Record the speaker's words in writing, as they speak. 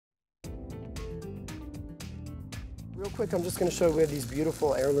Real quick, I'm just going to show you these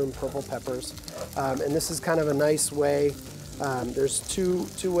beautiful heirloom purple peppers. And this is kind of a nice way. There's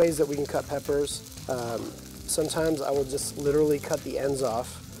two ways that we can cut peppers. Sometimes I will just literally cut the ends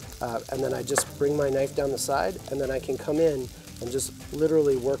off, and then I just bring my knife down the side, and then I can come in and just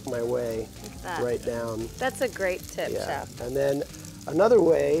literally work my way right down. That's a great tip, yeah. Chef. And then another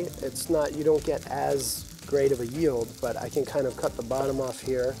way, you don't get as great of a yield, but I can kind of cut the bottom off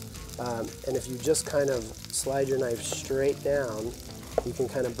here. And if you just kind of slide your knife straight down, you can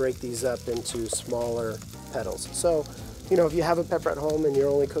kind of break these up into smaller petals. So, you know, if you have a pepper at home and you're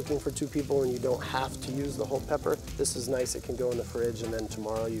only cooking for 2 people and you don't have to use the whole pepper, this is nice. It can go in the fridge, and then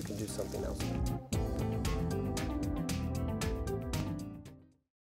tomorrow you can do something else.